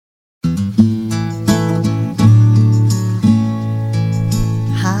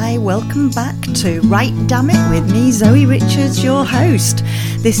welcome back to Write Damn It with me, Zoe Richards, your host.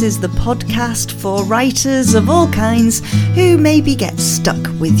 This is the podcast for writers of all kinds who maybe get stuck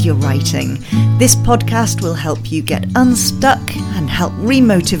with your writing. This podcast will help you get unstuck and help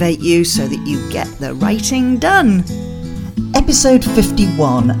remotivate you so that you get the writing done. Episode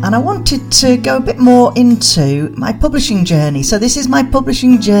 51, and I wanted to go a bit more into my publishing journey. So this is my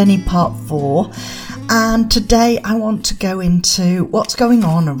publishing journey part 4. And today I want to go into what's going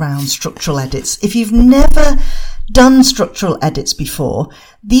on around structural edits. If you've never done structural edits before,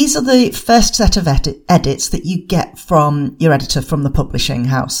 these are the first set of edits that you get from your editor from the publishing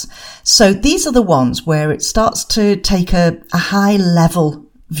house. So these are the ones where it starts to take a high level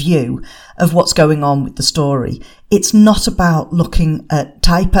view of what's going on with the story. It's not about looking at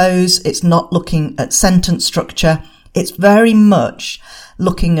typos. It's not looking at sentence structure. It's very much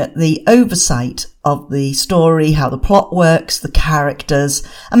looking at the oversight of the story, how the plot works, the characters,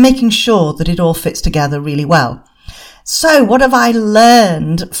 and making sure that it all fits together really well. So what have I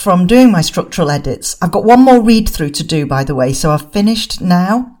learned from doing my structural edits? I've got one more read through to do, by the way, so I've finished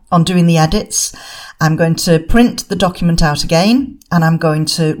now on doing the edits. I'm going to print the document out again, and I'm going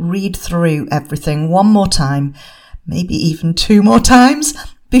to read through everything one more time, maybe even 2 more times,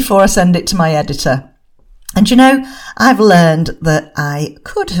 before I send it to my editor. And you know, I've learned that I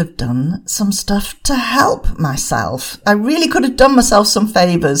could have done some stuff to help myself. I really could have done myself some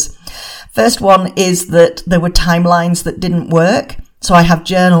favours. First one is that there were timelines that didn't work. So I have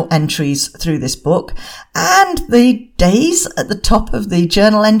journal entries through this book, and the days at the top of the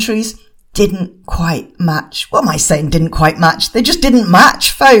journal entries didn't quite match. What am I saying didn't quite match? They just didn't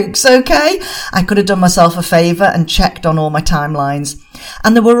match, folks, okay? I could have done myself a favour and checked on all my timelines.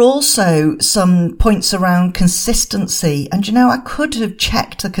 And there were also some points around consistency. And you know, I could have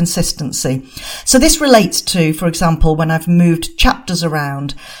checked the consistency. So this relates to, for example, when I've moved chapters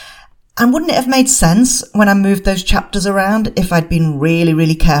around. And wouldn't it have made sense when I moved those chapters around if I'd been really,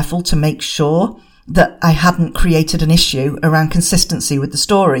 really careful to make sure that I hadn't created an issue around consistency with the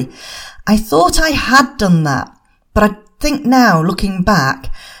story? I thought I had done that, but I think now, looking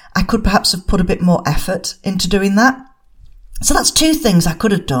back, I could perhaps have put a bit more effort into doing that. So that's 2 things I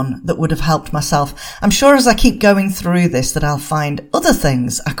could have done that would have helped myself. I'm sure as I keep going through this that I'll find other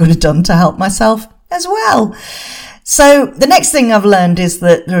things I could have done to help myself as well. So the next thing I've learned is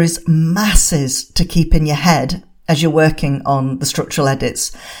that there is masses to keep in your head as you're working on the structural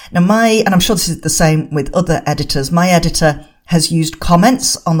edits. Now and I'm sure this is the same with other editors, my editor has used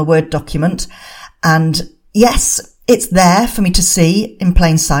comments on the Word document. And yes, it's there for me to see in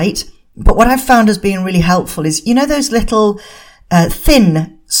plain sight. But what I've found as being really helpful is, you know, those little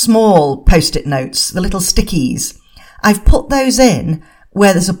thin, small Post-it notes, the little stickies. I've put those in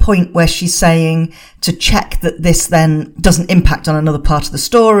where there's a point where she's saying to check that this then doesn't impact on another part of the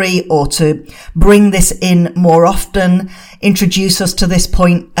story, or to bring this in more often, introduce us to this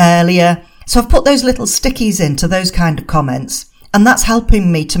point earlier. So I've put those little stickies into those kind of comments, and that's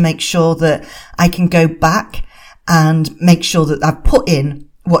helping me to make sure that I can go back and make sure that I've put in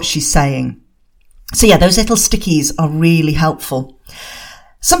what she's saying. So yeah, those little stickies are really helpful.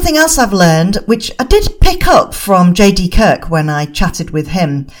 Something else I've learned, which I did pick up from J.D. Kirk when I chatted with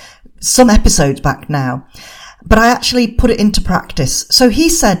him some episodes back now, but I actually put it into practice. So he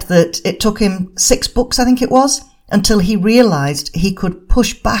said that it took him 6 books, I think it was, until he realised he could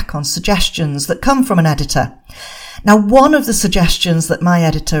push back on suggestions that come from an editor. Now, one of the suggestions that my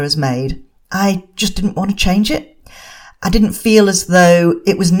editor has made, I just didn't want to change it. I didn't feel as though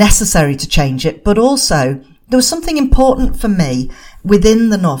it was necessary to change it, but also there was something important for me within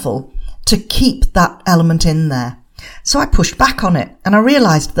the novel to keep that element in there. So I pushed back on it, and I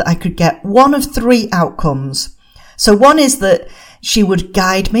realised that I could get one of 3 outcomes. So one is that she would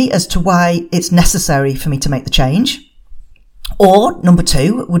guide me as to why it's necessary for me to make the change. Or number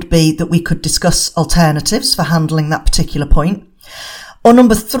 2 would be that we could discuss alternatives for handling that particular point. Or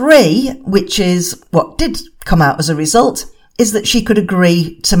number 3, which is what did come out as a result, is that she could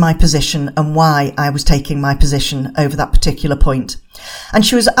agree to my position and why I was taking my position over that particular point. And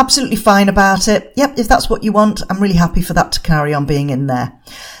she was absolutely fine about it. Yep, if that's what you want, I'm really happy for that to carry on being in there.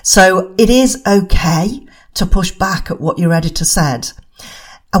 So it is okay to push back at what your editor said.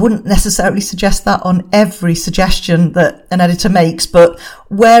 I wouldn't necessarily suggest that on every suggestion that an editor makes, but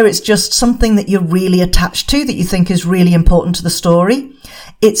where it's just something that you're really attached to, that you think is really important to the story,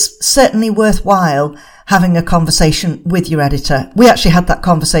 it's certainly worthwhile having a conversation with your editor. We actually had that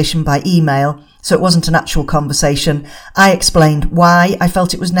conversation by email, so it wasn't an actual conversation. I explained why I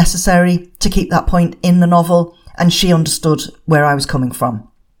felt it was necessary to keep that point in the novel, and she understood where I was coming from.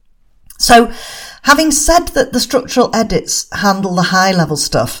 So, having said that the structural edits handle the high level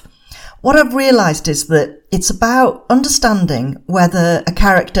stuff, what I've realised is that it's about understanding whether a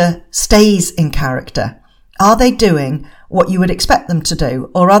character stays in character. Are they doing what you would expect them to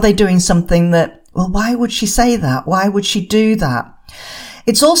do? Or are they doing something that, well, why would she say that? Why would she do that?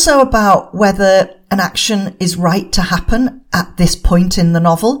 It's also about whether an action is right to happen at this point in the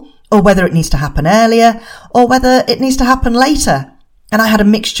novel, or whether it needs to happen earlier, or whether it needs to happen later. And I had a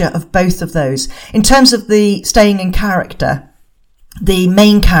mixture of both of those. In terms of the staying in character, the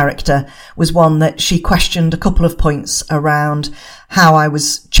main character was one that she questioned a couple of points around how I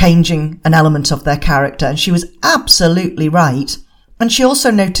was changing an element of their character, and she was absolutely right. And she also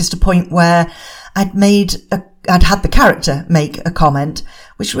noticed a point where I'd had the character make a comment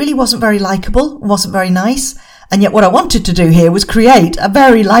which really wasn't very likeable, wasn't very nice. And yet what I wanted to do here was create a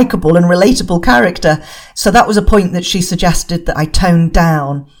very likeable and relatable character. So that was a point that she suggested that I toned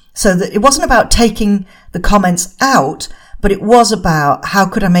down, so that it wasn't about taking the comments out, but it was about how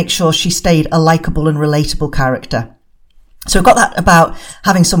could I make sure she stayed a likeable and relatable character. So I've got that about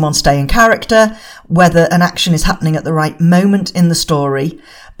having someone stay in character, whether an action is happening at the right moment in the story,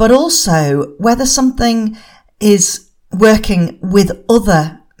 but also whether something is working with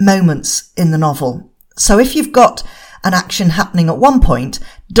other moments in the novel. So if you've got an action happening at one point,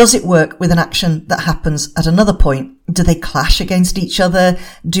 does it work with an action that happens at another point? Do they clash against each other?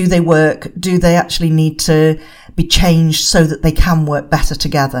 Do they work? Do they actually need to be changed so that they can work better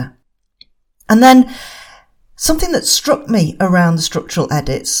together? And then something that struck me around the structural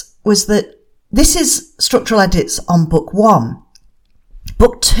edits was that this is structural edits on book 1.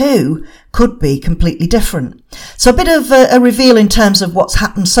 Book 2 could be completely different. So a bit of a reveal in terms of what's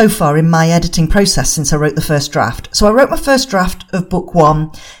happened so far in my editing process since I wrote the first draft. So I wrote my first draft of book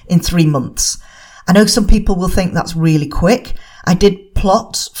 1 in 3 months. I know some people will think that's really quick. I did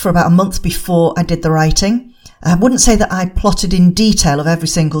plot for about a month before I did the writing. I wouldn't say that I plotted in detail of every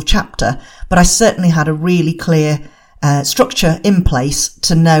single chapter, but I certainly had a really clear structure in place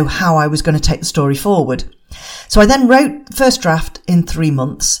to know how I was going to take the story forward. So I then wrote the first draft in 3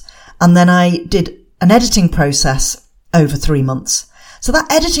 months, and then I did an editing process over 3 months. So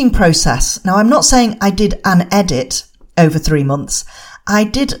that editing process, now I'm not saying I did an edit over 3 months. I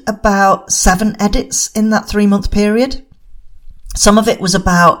did about 7 edits in that 3-month period. Some of it was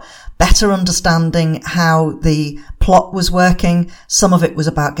about better understanding how the plot was working. Some of it was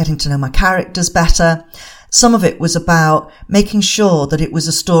about getting to know my characters better. Some of it was about making sure that it was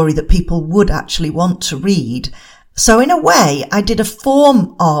a story that people would actually want to read. So in a way, I did a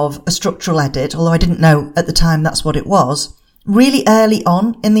form of a structural edit, although I didn't know at the time that's what it was, really early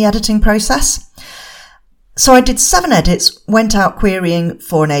on in the editing process. So I did 7 edits, went out querying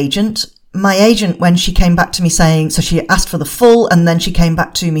for an agent. My agent, when she came back to me saying, so she asked for the full, and then she came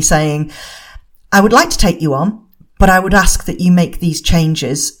back to me saying, I would like to take you on, but I would ask that you make these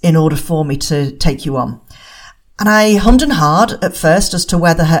changes in order for me to take you on. And I hummed and hawed at first as to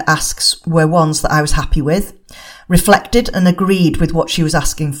whether her asks were ones that I was happy with, reflected and agreed with what she was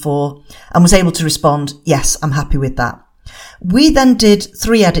asking for, and was able to respond, yes, I'm happy with that. We then did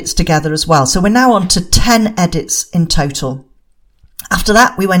 3 edits together as well. So we're now on to 10 edits in total. After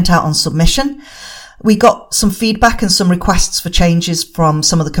that, we went out on submission. We got some feedback and some requests for changes from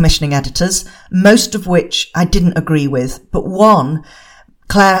some of the commissioning editors, most of which I didn't agree with, but one,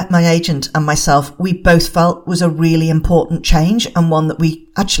 Claire, my agent, and myself, we both felt was a really important change, and one that we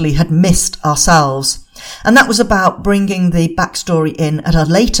actually had missed ourselves. And that was about bringing the backstory in at a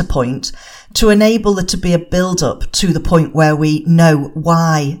later point to enable there to be a build-up to the point where we know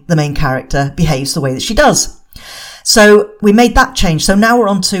why the main character behaves the way that she does. So we made that change. So now we're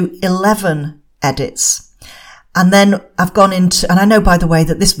on to 11 edits. And then I've gone into, and I know, by the way,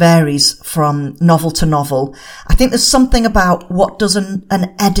 that this varies from novel to novel. I think there's something about what does an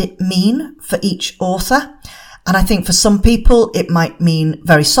edit mean for each author. And I think for some people, it might mean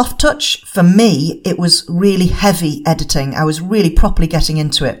very soft touch. For me, it was really heavy editing. I was really properly getting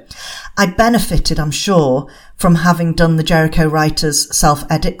into it. I benefited, I'm sure, from having done the Jericho Writers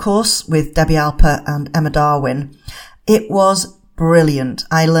self-edit course with Debbie Alper and Emma Darwin. It was brilliant.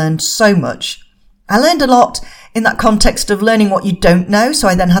 I learned so much. I learned a lot in that context of learning what you don't know. So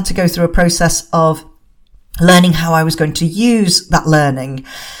I then had to go through a process of learning how I was going to use that learning.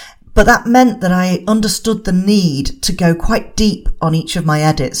 But that meant that I understood the need to go quite deep on each of my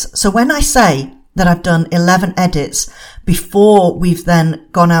edits. So when I say that I've done 11 edits before we've then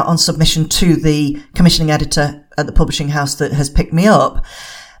gone out on submission to the commissioning editor at the publishing house that has picked me up,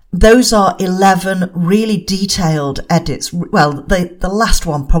 those are 11 really detailed edits. Well, the last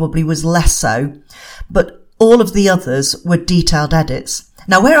one probably was less so, but all of the others were detailed edits.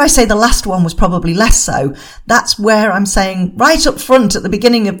 Now, where I say the last one was probably less so, that's where I'm saying right up front at the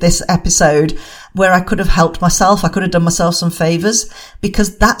beginning of this episode, where I could have helped myself, I could have done myself some favours,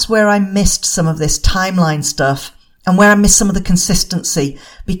 because that's where I missed some of this timeline stuff and where I missed some of the consistency,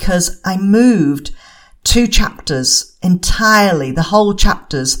 because I moved 2 chapters entirely, the whole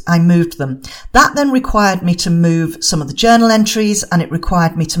chapters, I moved them. That then required me to move some of the journal entries, and it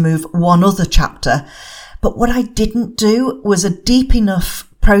required me to move one other chapter. But what I didn't do was a deep enough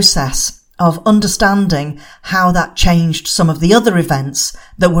process of understanding how that changed some of the other events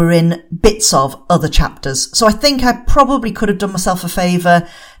that were in bits of other chapters. So I think I probably could have done myself a favour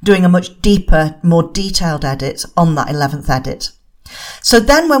doing a much deeper, more detailed edit on that 11th edit. So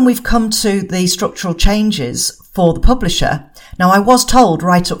then when we've come to the structural changes for the publisher, now I was told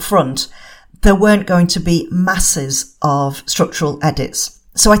right up front there weren't going to be masses of structural edits.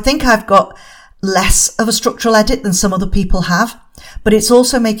 So I think I've got less of a structural edit than some other people have, but it's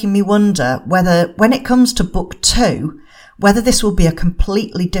also making me wonder whether when it comes to book 2, whether this will be a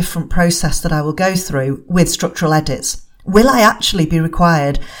completely different process that I will go through with structural edits. Will I actually be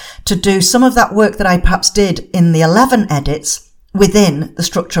required to do some of that work that I perhaps did in the 11 edits within the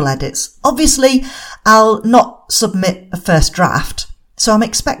structural edits? Obviously, I'll not submit a first draft, so I'm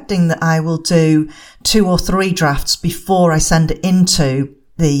expecting that I will do 2 or 3 drafts before I send it into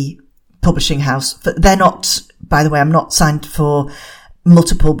the publishing house. But they're not, by the way, I'm not signed for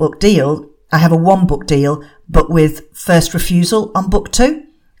multiple book deal. I have a 1 book deal, but with first refusal on book 2.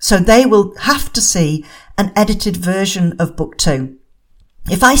 So they will have to see an edited version of book 2.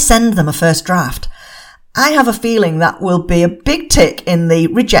 If I send them a first draft, I have a feeling that will be a big tick in the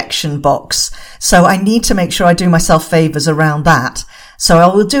rejection box. So I need to make sure I do myself favours around that. So I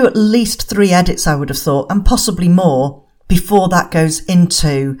will do at least 3 edits, I would have thought, and possibly more before that goes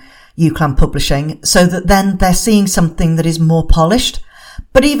into UCLAN Publishing, so that then they're seeing something that is more polished.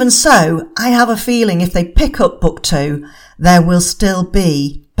 But even so, I have a feeling if they pick up book 2, there will still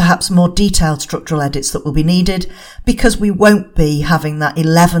be perhaps more detailed structural edits that will be needed, because we won't be having that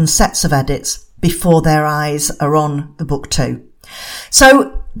 11 sets of edits before their eyes are on the book 2.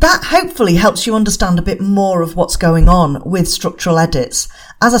 So that hopefully helps you understand a bit more of what's going on with structural edits.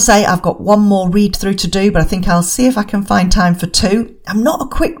 As I say, I've got 1 more read through to do, but I think I'll see if I can find time for 2. I'm not a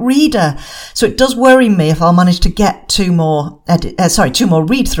quick reader, so it does worry me if I'll manage to get 2 more read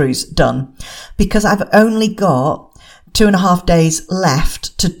throughs done, because I've only got 2.5 days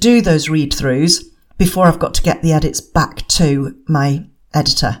left to do those read throughs before I've got to get the edits back to my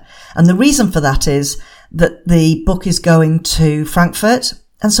editor. And the reason for that is that the book is going to Frankfurt.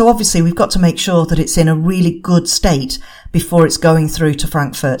 And so obviously we've got to make sure that it's in a really good state before it's going through to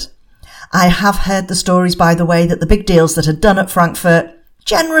Frankfurt. I have heard the stories, by the way, that the big deals that are done at Frankfurt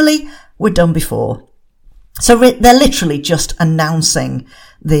generally were done before. So they're literally just announcing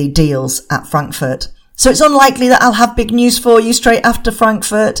the deals at Frankfurt. So it's unlikely that I'll have big news for you straight after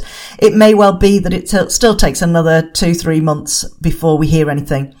Frankfurt. It may well be that it still takes another 2-3 months before we hear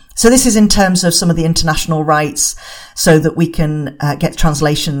anything. So this is in terms of some of the international rights, so that we can get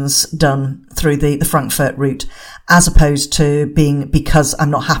translations done through the Frankfurt route, as opposed to being because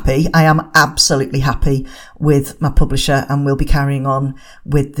I'm not happy. I am absolutely happy with my publisher, and we'll be carrying on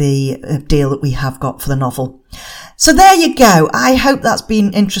with the deal that we have got for the novel. So there you go. I hope that's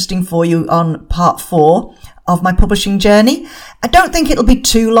been interesting for you on part 4 of my publishing journey. I don't think it'll be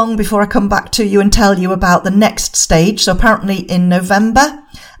too long before I come back to you and tell you about the next stage. So apparently in November,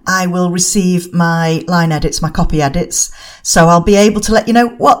 I will receive my line edits, my copy edits. So I'll be able to let you know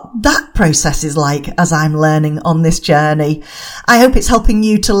what that process is like as I'm learning on this journey. I hope it's helping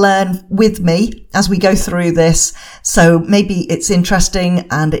you to learn with me as we go through this. So maybe it's interesting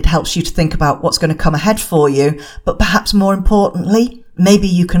and it helps you to think about what's going to come ahead for you. But perhaps more importantly, maybe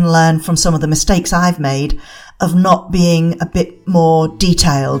you can learn from some of the mistakes I've made of not being a bit more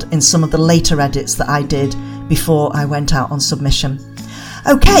detailed in some of the later edits that I did before I went out on submission.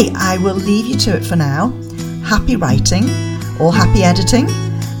 Okay, I will leave you to it for now. Happy writing or happy editing.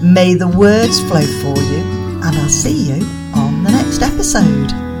 May the words flow for you, and I'll see you on the next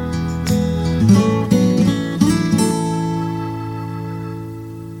episode.